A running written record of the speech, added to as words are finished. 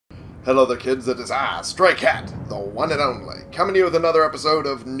Hello there kids, it is I, Stray Cat, the one and only, coming to you with another episode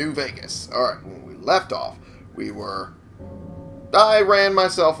of New Vegas. Alright, when we left off, I ran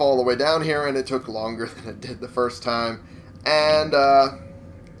myself all the way down here and it took longer than it did the first time. And,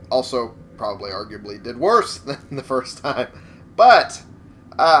 also, probably arguably did worse than the first time. But,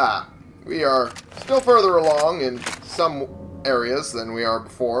 we are still further along in some areas than we are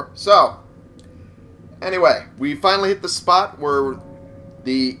before. So, anyway, we finally hit the spot where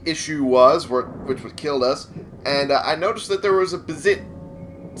the issue was, which would killed us, and I noticed that there was a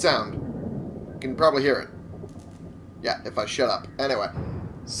bzzzt sound. You can probably hear it. Yeah, if I shut up. Anyway,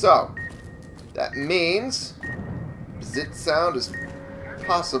 so that means bzzzt sound is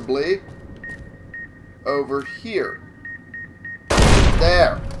possibly over here.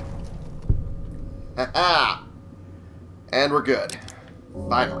 There. Haha. And we're good.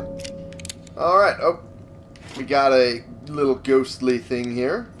 Finally. Alright, oh. We got a little ghostly thing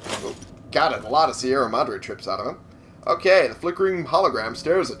here. Oh, got it. A lot of Sierra Madre trips out of him. Okay, the flickering hologram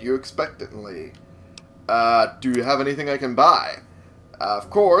stares at you expectantly. Do you have anything I can buy? Of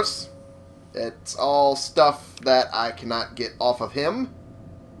course. It's all stuff that I cannot get off of him.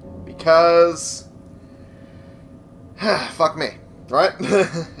 Because... fuck me. Right?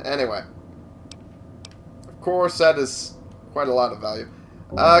 Anyway. Of course, that is quite a lot of value.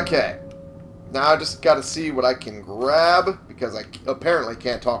 Okay. Now I just got to see what I can grab, because I apparently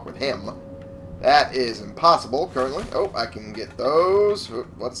can't talk with him. That is impossible currently. Oh, I can get those.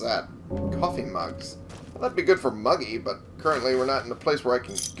 What's that? Coffee mugs. Well, that'd be good for Muggy, but currently we're not in a place where I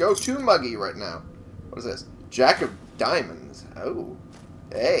can go to Muggy right now. What is this? Jack of Diamonds. Oh.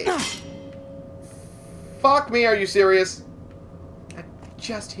 Hey. Fuck me, are you serious? I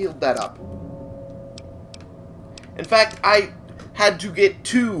just healed that up. In fact, I had to get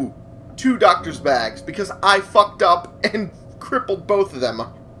two doctor's bags because I fucked up and crippled both of them.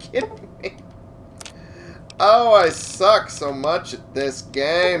 Are you kidding me? Oh, I suck so much at this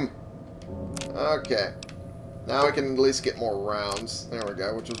game. Okay. Now we can at least get more rounds. There we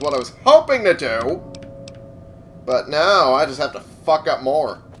go, which is what I was hoping to do. But now I just have to fuck up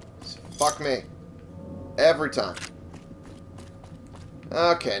more. Just fuck me. Every time.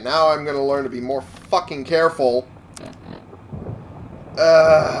 Okay, now I'm going to learn to be more fucking careful.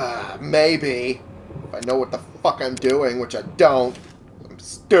 Maybe. If I know what the fuck I'm doing, which I don't. I'm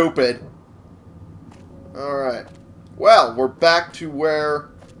stupid. Alright. Well, we're back to where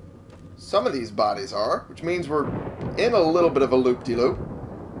some of these bodies are, which means we're in a little bit of a loop-de-loop.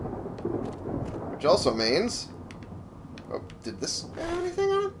 Which also means... Oh, did this have anything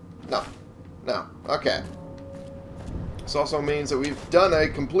on it? No. No. Okay. This also means that we've done a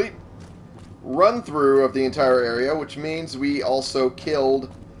complete run-through of the entire area, which means we also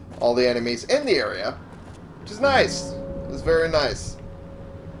killed all the enemies in the area, which is nice. It's very nice.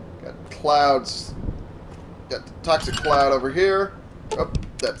 Got clouds. Got the toxic cloud over here. Oh,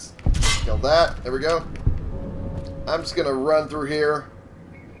 that's killed that. There we go. I'm just gonna run through here.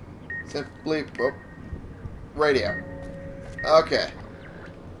 Simply, oh, radio. Okay,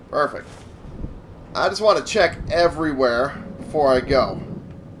 perfect. I just want to check everywhere before I go.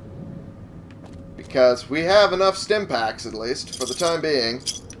 Because we have enough stim packs, at least, for the time being.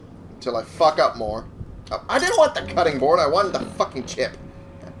 Until I fuck up more. Oh, I didn't want the cutting board, I wanted the fucking chip.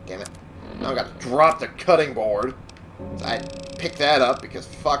 God damn it. Now I gotta drop the cutting board. So I picked that up, because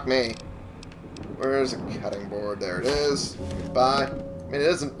fuck me. Where's the cutting board? There it is. Goodbye. I mean, it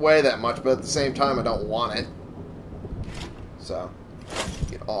doesn't weigh that much, but at the same time, I don't want it. So,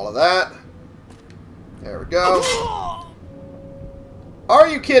 get all of that. There we go. Are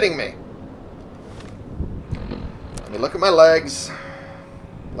you kidding me? Let me look at my legs.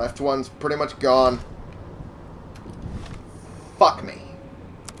 Left one's pretty much gone. Fuck me.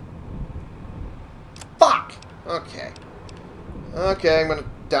 Fuck! Okay. Okay, I'm gonna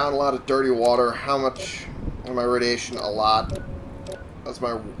down a lot of dirty water. How much of my radiation? A lot. That's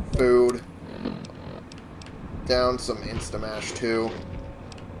my food. Down some Instamash too.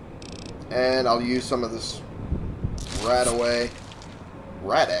 And I'll use some of this rat away.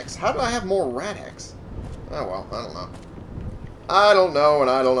 Radex? How do I have more Radex? Oh well, I don't know. I don't know and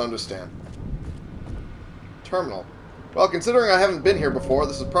I don't understand. Terminal. Well, considering I haven't been here before,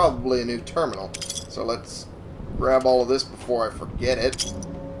 this is probably a new terminal. So let's grab all of this before I forget it.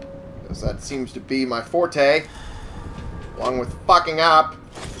 Because that seems to be my forte. Along with fucking up.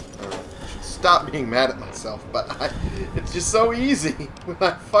 I should stop being mad at myself, but it's just so easy when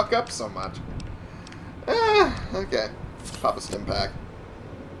I fuck up so much. Okay. Pop a stim pack.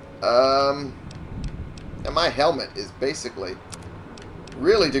 And my helmet is basically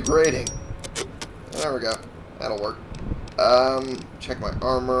really degrading. There we go. That'll work. Check my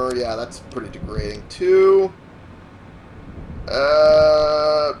armor. Yeah, that's pretty degrading too.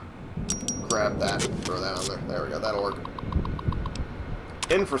 Grab that. Throw that on there. There we go. That'll work.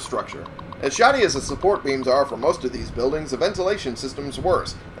 Infrastructure. As shoddy as the support beams are for most of these buildings, the ventilation system's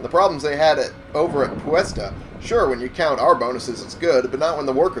worse. And the problems they had over at Puesta. Sure, when you count our bonuses, it's good, but not when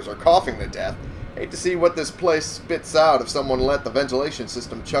the workers are coughing to death. Hate to see what this place spits out if someone let the ventilation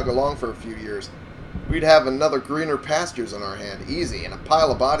system chug along for a few years. We'd have another greener pastures on our hand, easy, and a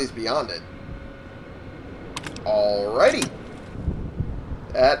pile of bodies beyond it. Alrighty.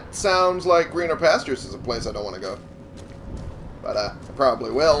 That sounds like greener pastures is a place I don't want to go. But I probably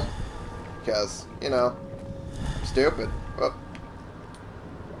will. Because, you know, I'm stupid. Oh.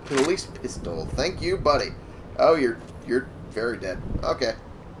 Police pistol. Thank you, buddy. Oh, you're very dead. Okay.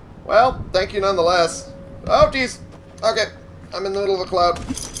 Well, thank you nonetheless. Oh, jeez. Okay. I'm in the middle of a cloud.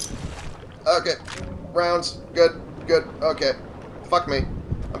 Okay. Rounds. Good. Good. Okay. Fuck me.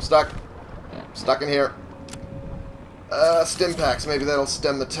 I'm stuck. Stuck in here. Stim packs. Maybe that'll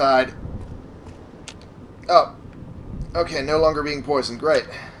stem the tide. Oh. Okay, no longer being poisoned. Great.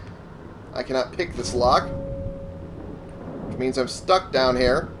 I cannot pick this lock. Which means I'm stuck down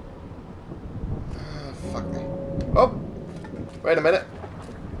here. Fuck me. Oh! Wait a minute.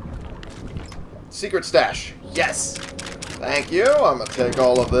 Secret stash. Yes! Thank you. I'm going to take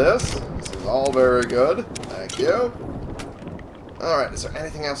all of this. This is all very good. Thank you. Alright, is there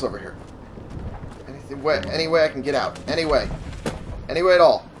anything else over here? Any way I can get out. Any way. Any way at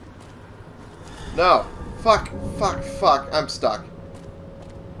all. No. Fuck. Fuck. Fuck. I'm stuck.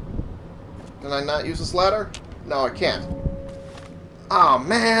 Can I not use this ladder? No, I can't. Oh,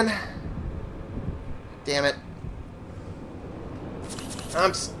 man. Damn it.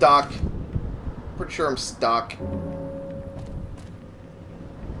 I'm stuck. Pretty sure I'm stuck.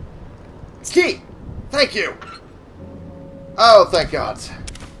 Key! Thank you! Oh, thank God.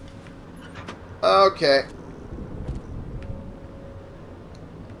 Okay.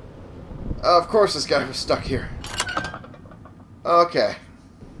 Of course this guy was stuck here. Okay.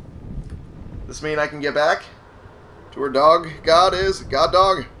 This mean I can get back to where Dog God is? God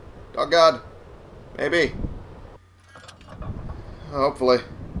Dog? Dog God. Maybe. Hopefully.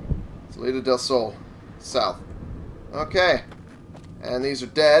 Salida del Sol. South. Okay. And these are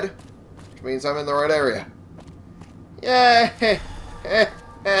dead, which means I'm in the right area. Yay! Hey!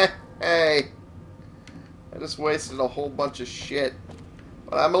 I just wasted a whole bunch of shit.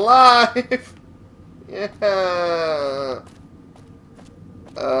 But I'm alive! Yeah!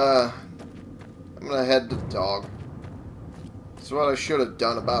 I'm gonna head to Dog. It's what I should have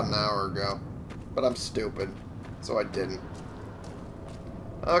done about an hour ago. But I'm stupid. So I didn't.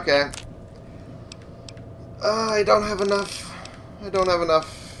 Okay. I don't have enough. I don't have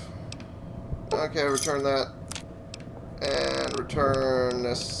enough. Okay, return that. And return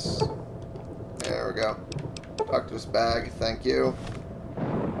this. There we go. Doctor's bag, thank you.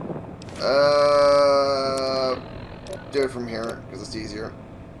 Do it from here, because it's easier.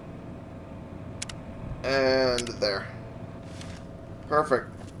 And there. Perfect.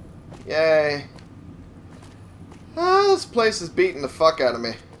 Yay. Ah, this place is beating the fuck out of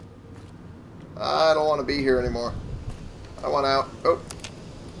me. I don't want to be here anymore. I want out. Oh.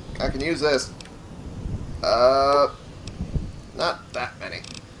 I can use this. Not that many.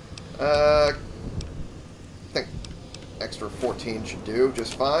 I think extra 14 should do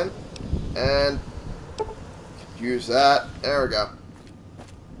just fine. And use that. There we go.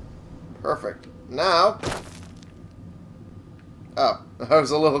 Perfect. Now. Oh, I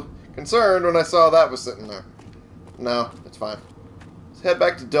was a little concerned when I saw that was sitting there. No, it's fine. Let's head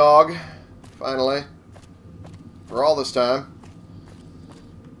back to Dog. Finally. For all this time.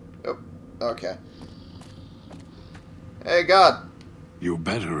 Oh, okay. Hey, God. You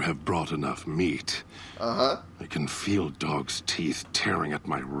better have brought enough meat. Uh-huh. I can feel Dog's teeth tearing at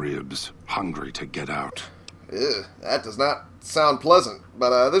my ribs, hungry to get out. Ew, that does not sound pleasant,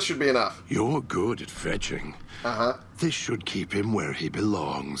 but this should be enough. You're good at fetching. Uh-huh. This should keep him where he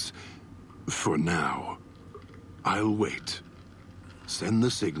belongs. For now. I'll wait. Send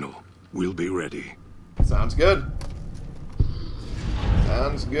the signal. We'll be ready. Sounds good.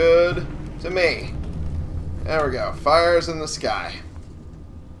 Sounds good to me. There we go. Fires in the sky.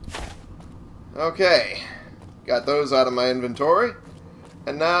 Okay. Got those out of my inventory.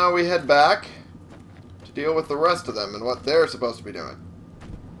 And now we head back to deal with the rest of them and what they're supposed to be doing.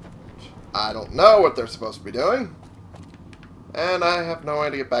 I don't know what they're supposed to be doing. And I have no way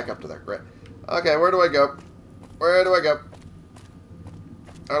to get back up to there. Great. Okay, where do I go? Where do I go?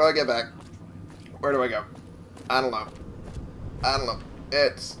 How do I get back? Where do I go? I don't know. I don't know.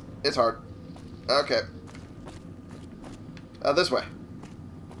 It's hard. Okay. This way.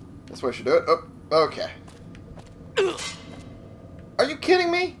 This way should do it. Oh, okay. Are you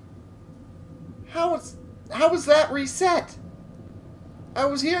kidding me? How was that reset? I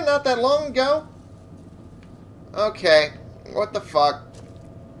was here not that long ago. Okay. What the fuck?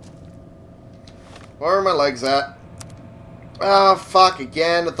 Where are my legs at? Oh, fuck.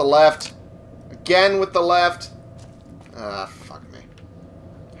 Again at the left. Again with the left. Ah, fuck me.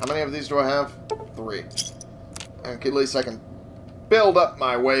 How many of these do I have? 3. Okay, at least I can build up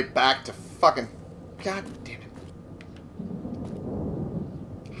my way back to fucking... God damn it.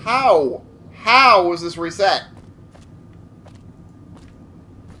 How? How was this reset?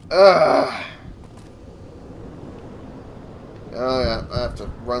 Ugh. Oh yeah, I have to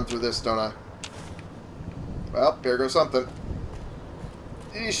run through this, don't I? Well, here goes something.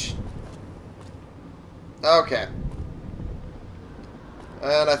 Eesh. Okay.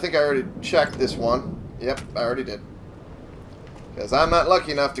 And I think I already checked this one. Yep, I already did. Because I'm not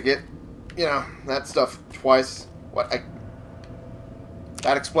lucky enough to get, you know, that stuff twice.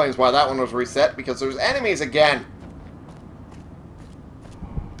 That explains why that one was reset, because there's enemies again.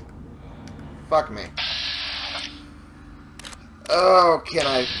 Fuck me. Oh, can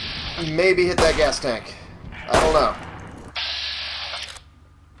I maybe hit that gas tank? I don't know.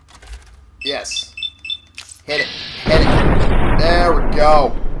 Yes. Hit it. Hit it. There we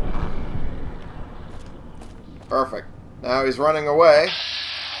go. Perfect. Now he's running away.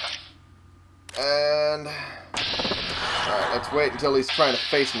 And... Alright, let's wait until he's trying to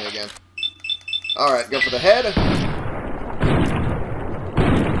face me again. Alright, go for the head.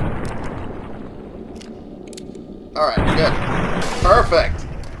 Alright, good. Perfect.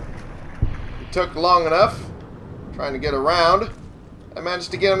 It took long enough. Trying to get around. I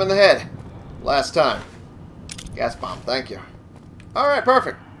managed to get him in the head. Last time. Gas bomb, thank you. Alright,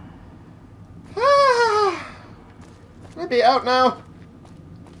 perfect. Can I be out now?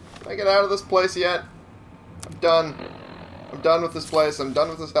 Can I get out of this place yet? I'm done. I'm done with this place. I'm done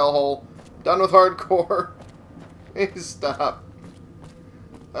with this hellhole. I'm done with hardcore. Please stop.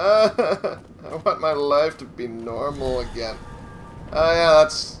 I want my life to be normal again. Oh yeah,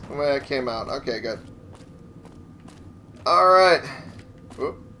 that's the way I came out. Okay, good. Alright.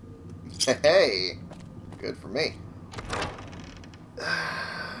 Hey. Good for me.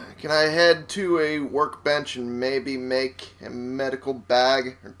 Can I head to a workbench and maybe make a medical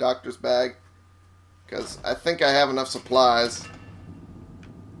bag or doctor's bag? Because I think I have enough supplies.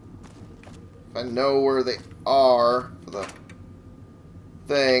 If I know where they are for the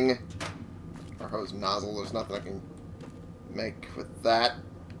thing. Or hose nozzle, there's nothing I can make with that.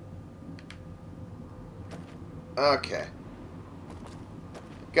 Okay.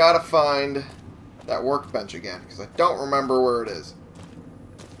 Gotta find that workbench again, because I don't remember where it is.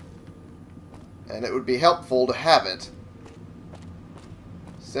 And it would be helpful to have it.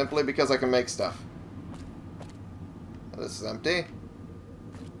 Simply because I can make stuff. This is empty.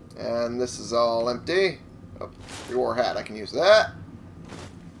 And this is all empty. Oh, pre-war hat. I can use that.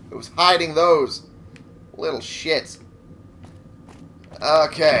 It was hiding those. Little shits.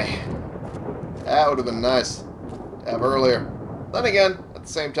 Okay. That would have been nice to have earlier. Then again, at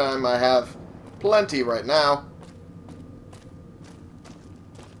the same time, I have plenty right now.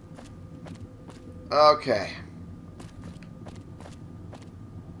 Okay.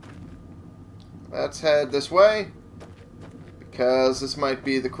 Let's head this way, because this might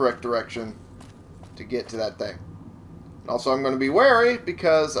be the correct direction to get to that thing. Also, I'm going to be wary,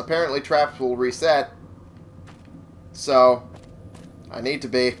 because apparently traps will reset. So, I need to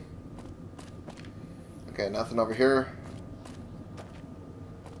be. Okay, nothing over here.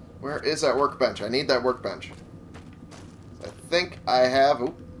 Where is that workbench? I need that workbench. I think I have...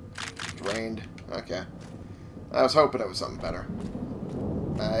 Oop, drained. Okay. I was hoping it was something better.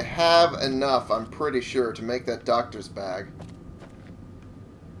 I have enough, I'm pretty sure, to make that doctor's bag.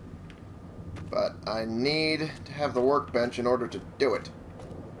 But I need to have the workbench in order to do it.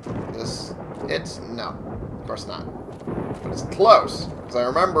 No, of course not. But it's close, because I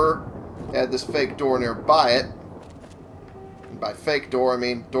remember it had this fake door nearby it. And by fake door, I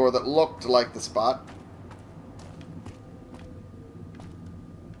mean door that looked like the spot.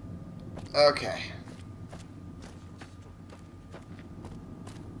 Okay.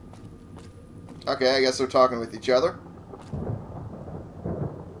 Okay, I guess they're talking with each other.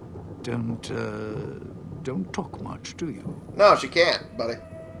 Don't talk much, do you? No, she can't, buddy.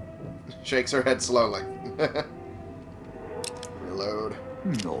 Shakes her head slowly. Reload.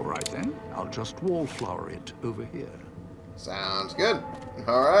 All right then. I'll just wallflower it over here. Sounds good.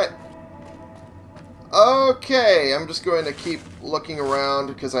 Alright. Okay, I'm just going to keep looking around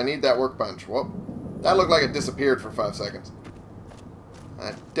because I need that workbench. Whoop. That looked like it disappeared for 5 seconds.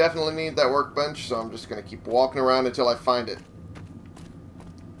 I definitely need that workbench, so I'm just going to keep walking around until I find it.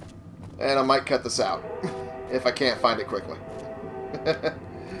 And I might cut this out, if I can't find it quickly.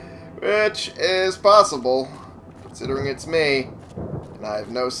 Which is possible, considering it's me, and I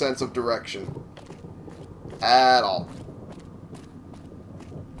have no sense of direction. At all.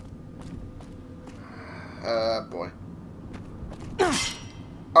 Boy.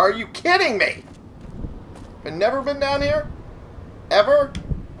 Are you kidding me? I've never been down here? Ever?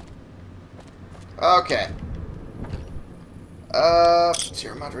 Okay.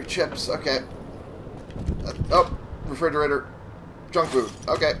 Serum Madre chips. Okay. Oh, refrigerator. Junk food.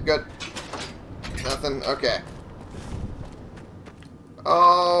 Okay, good. Nothing. Okay.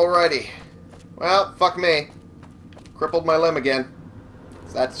 Alrighty. Well, fuck me. Crippled my limb again.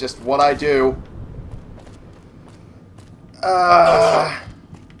 That's just what I do.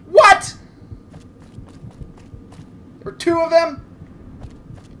 What? There were two of them?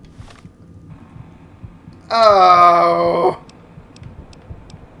 Oh.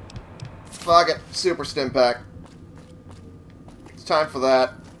 Fuck it. Super stim pack. It's time for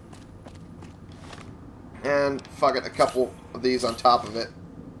that. And fuck it, a couple of these on top of it.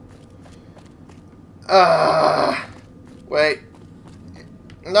 Wait.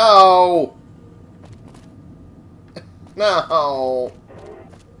 No. No.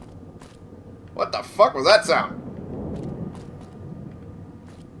 What the fuck was that sound?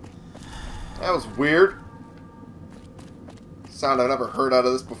 That was weird. Sound I've never heard out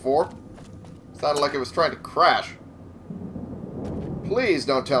of this before. Sounded like it was trying to crash. Please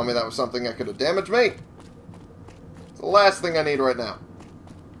don't tell me that was something that could have damaged me. It's the last thing I need right now.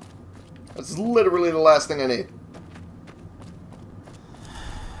 That's literally the last thing I need.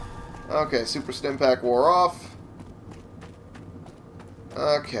 Okay, Super Stim Pack wore off.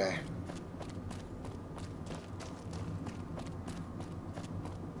 Okay.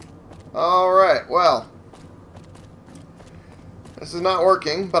 Alright, well. This is not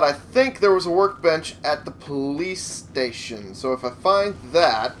working, but I think there was a workbench at the police station. So if I find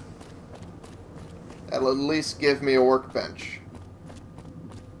that, that'll at least give me a workbench.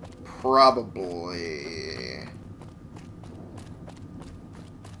 Probably.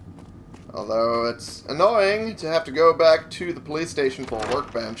 Although it's annoying to have to go back to the police station for a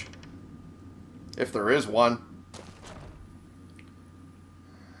workbench. If there is one.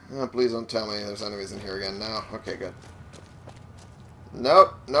 Oh, please don't tell me there's enemies in here again. No? Okay, good.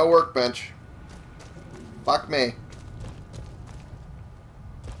 Nope, no workbench. Fuck me.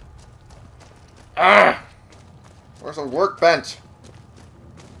 Ah! Where's a workbench?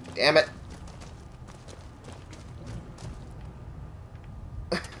 Damn it.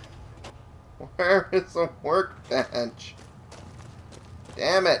 Where is a workbench?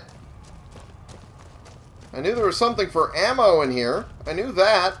 Damn it. I knew there was something for ammo in here. I knew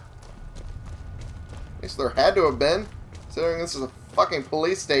that. At least there had to have been, considering this is a fucking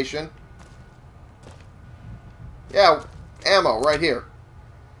police station. Yeah, ammo right here.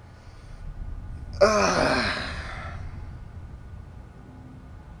 You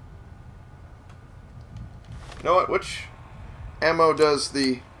know what? Which ammo does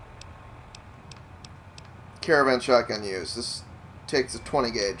the caravan shotgun use? This takes a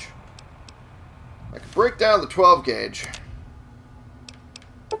 20 gauge. I could break down the 12 gauge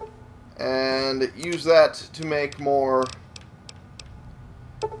and use that to make more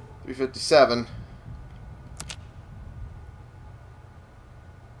 357.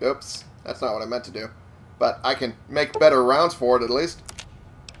 Oops, that's not what I meant to do. But I can make better rounds for it at least.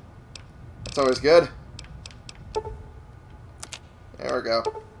 That's always good. There we go.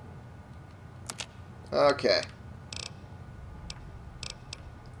 Okay.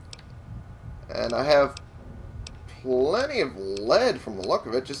 And I have plenty of lead from the look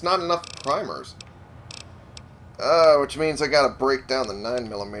of it, just not enough primers. Which means I gotta break down the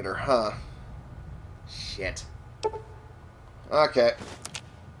 9mm, huh? Shit. Okay.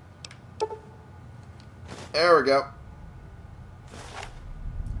 There we go.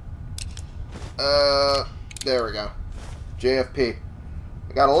 There we go. JFP.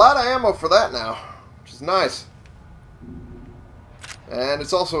 I got a lot of ammo for that now, which is nice. And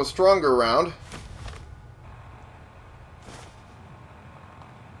it's also a stronger round.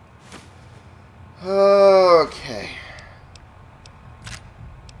 Okay.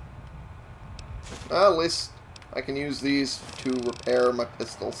 Well, at least I can use these to repair my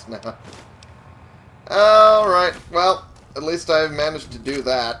pistols now. Alright, well, at least I've managed to do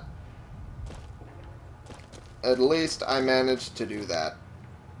that. At least I managed to do that.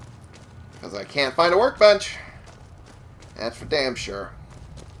 Because I can't find a workbench. That's for damn sure.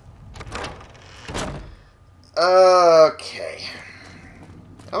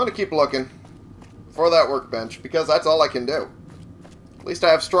 I'm going to keep looking for that workbench, because that's all I can do. At least I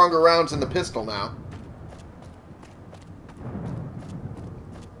have stronger rounds in the pistol now.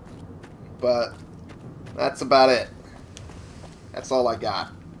 But that's about it. That's all I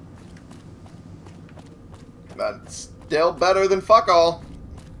got. But still better than fuck all.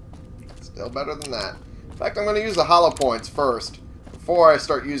 Still better than that. In fact, I'm going to use the hollow points first, before I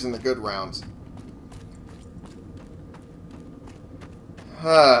start using the good rounds.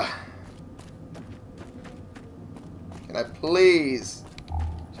 Can I please,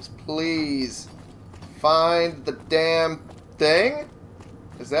 just please, find the damn thing?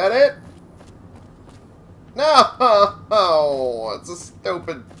 Is that it? No! It's a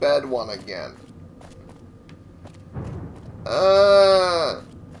stupid bed one again.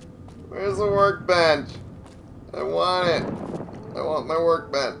 Where's the workbench? I want it. I want my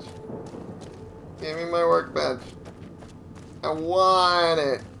workbench. Give me my workbench. I want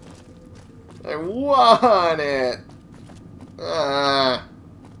it. I want it.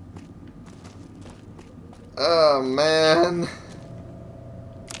 Oh, man.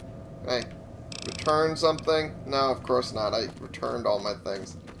 Hey, return something? No, of course not. I returned all my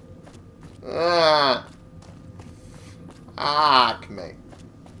things. Fuck me.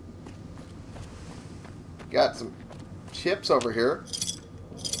 Got some chips over here.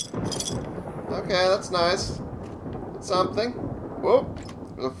 Okay, that's nice. That's something. Whoop.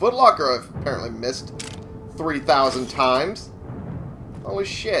 There's a footlocker I've apparently missed 3,000 times. Holy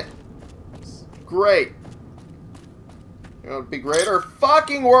shit. It's great. You know what would be greater?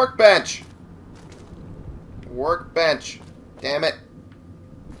 Fucking workbench! Workbench. Damn it.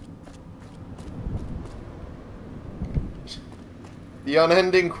 The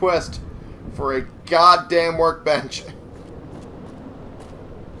unending quest for a goddamn workbench.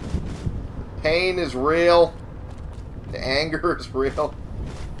 Pain is real. The anger is real.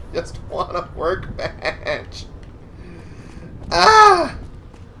 Just want a workbench. Ah!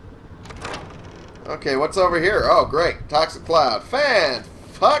 Okay, what's over here? Oh, great. Toxic cloud.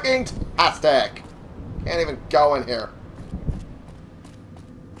 Fan-fucking-tastic. Can't even go in here.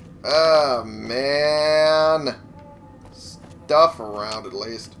 Oh, man. Stuff around, at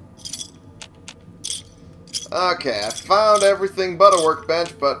least. Okay, I found everything but a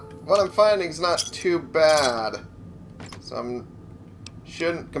workbench, but what I'm finding is not too bad. So I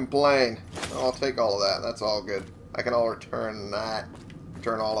shouldn't complain. I'll take all of that. That's all good. I can all return that.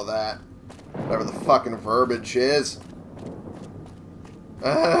 Return all of that. Whatever the fucking verbiage is.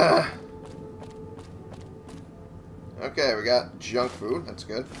 Okay, we got junk food. That's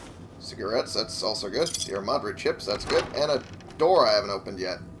good. Cigarettes. That's also good. Sierra Madre chips. That's good. And a door I haven't opened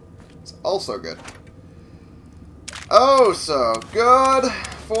yet. It's also good. Oh, so good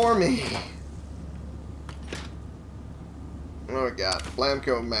for me. What do we got?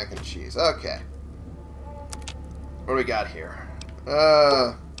 Blamco mac and cheese. Okay. What do we got here?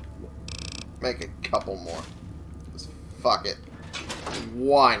 Make a couple more. Just fuck it.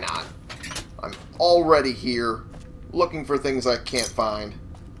 Why not? I'm already here, looking for things I can't find.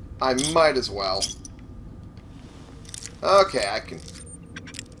 I might as well. Okay, I can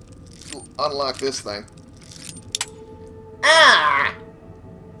unlock this thing. Ah!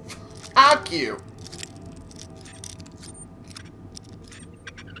 Fuck you!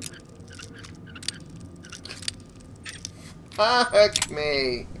 Fuck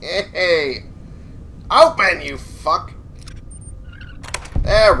me. Hey! Open, you fuck!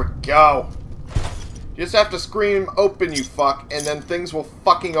 There we go. You just have to scream, open, you fuck, and then things will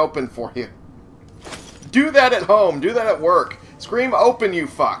fucking open for you. Do that at home. Do that at work. Scream, open, you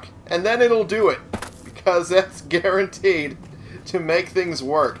fuck, and then it'll do it. Because that's guaranteed to make things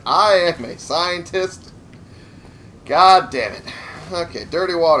work. I am a scientist. God damn it. Okay,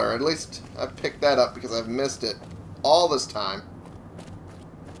 dirty water. At least I picked that up because I've missed it all this time.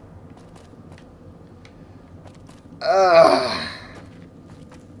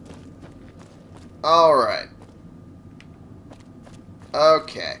 Alright.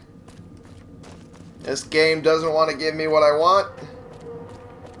 Okay. This game doesn't want to give me what I want.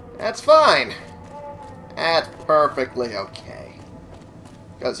 That's fine. That's perfectly okay.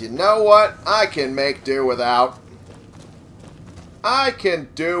 Because you know what? I can make do without. I can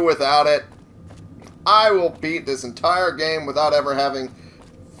do without it. I will beat this entire game without ever having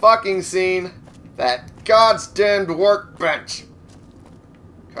fucking seen that goddamned workbench.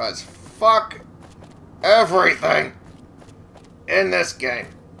 Because fuck everything in this game.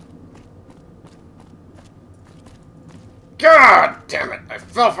 God damn it, I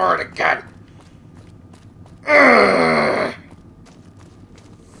fell for it again. Ugh.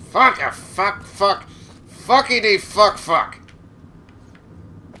 Fuck a fuck fuck. Fuckity fuck fuck.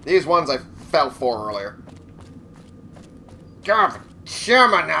 These ones I fell for earlier. God,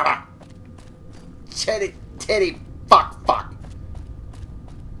 Shamanada! Titty, fuck.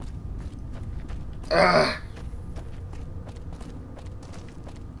 Ugh.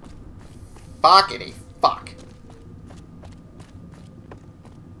 Fuckity fuck.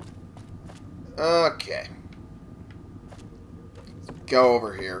 Okay. Let's go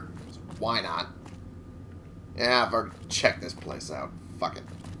over here. Why not? Yeah, I've already checked this place out. Fuck it.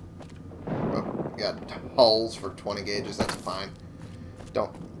 Oh, got hulls for 20 gauges, that's fine.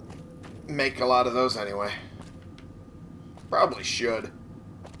 Don't make a lot of those anyway. Probably should.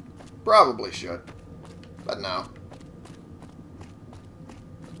 But no.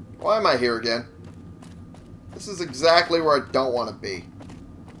 Why am I here again? This is exactly where I don't want to be.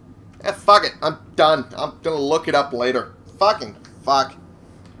 Eh, fuck it. I'm done. I'm gonna look it up later. Fucking fuck.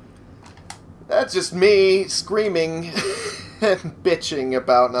 That's just me screaming and bitching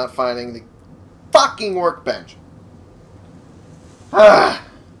about not finding the fucking workbench.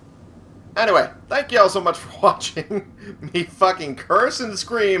 Anyway, thank you all so much for watching me fucking curse and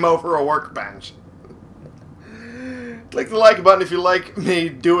scream over a workbench. Click the like button if you like me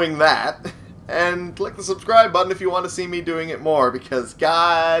doing that. And click the subscribe button if you want to see me doing it more, because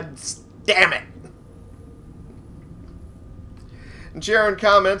god damn it. And share and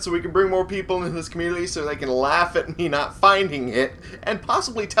comment so we can bring more people into this community so they can laugh at me not finding it and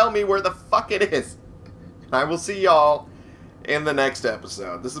possibly tell me where the fuck it is. And I will see y'all in the next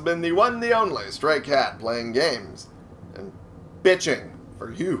episode. This has been the one, the only Stray Cat playing games and bitching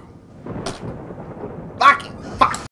for you.